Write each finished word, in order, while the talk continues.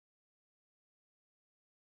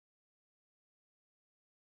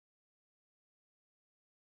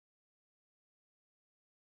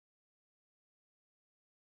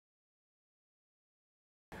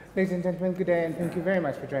Ladies and gentlemen, good day and thank you very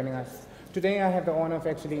much for joining us. Today I have the honor of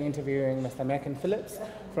actually interviewing Mr. Mackin Phillips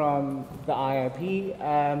from the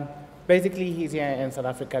IIP. Basically, he's here in South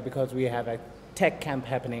Africa because we have a tech camp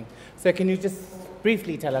happening. So can you just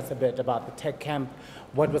briefly tell us a bit about the tech camp?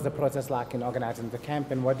 What was the process like in organizing the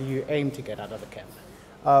camp, and what do you aim to get out of the camp?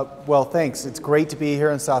 Well, thanks. It's great to be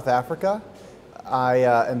here in South Africa.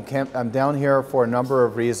 I'm down here for a number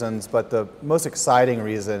of reasons, but the most exciting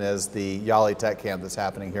reason is the YALI Tech Camp that's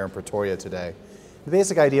happening here in Pretoria today. The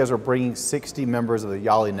basic idea is we're bringing 60 members of the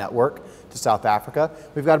YALI network to South Africa.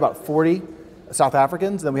 We've got about 40 South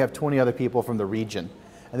Africans, and then we have 20 other people from the region.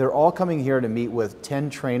 And they're all coming here to meet with 10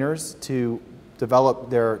 trainers to develop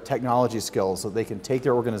their technology skills so they can take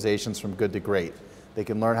their organizations from good to great. They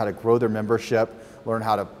can learn how to grow their membership, learn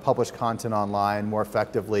how to publish content online more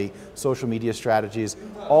effectively, social media strategies,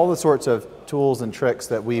 all the sorts of tools and tricks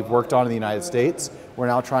that we've worked on in the United States, we're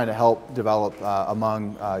now trying to help develop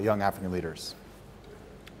among young African leaders.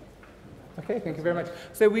 Okay, thank you very much.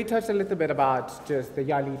 So we touched a little bit about just the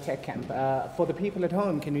YALI Tech Camp. For the people at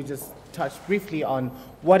home, can you just touch briefly on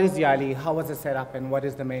what is YALI, how was it set up, and what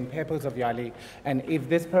is the main purpose of YALI, and if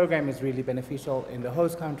this program is really beneficial in the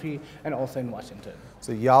host country and also in Washington?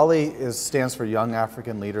 So YALI stands for Young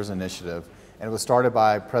African Leaders Initiative, and it was started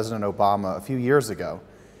by President Obama a few years ago.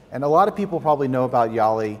 And a lot of people probably know about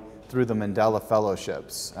YALI through the Mandela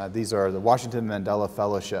Fellowships. These are the Washington Mandela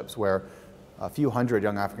Fellowships, where a few hundred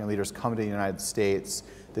young African leaders come to the United States.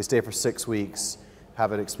 They stay for 6 weeks,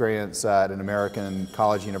 have an experience at an American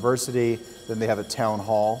college university, then they have a town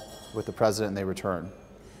hall with the president and they return.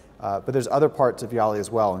 But there's other parts of YALI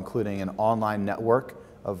as well, including an online network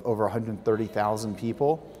of over 130,000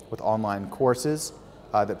 people with online courses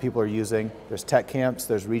that people are using. There's tech camps,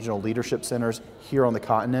 there's regional leadership centers here on the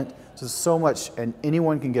continent. So there's so much, and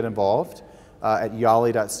anyone can get involved at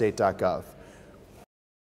yali.state.gov.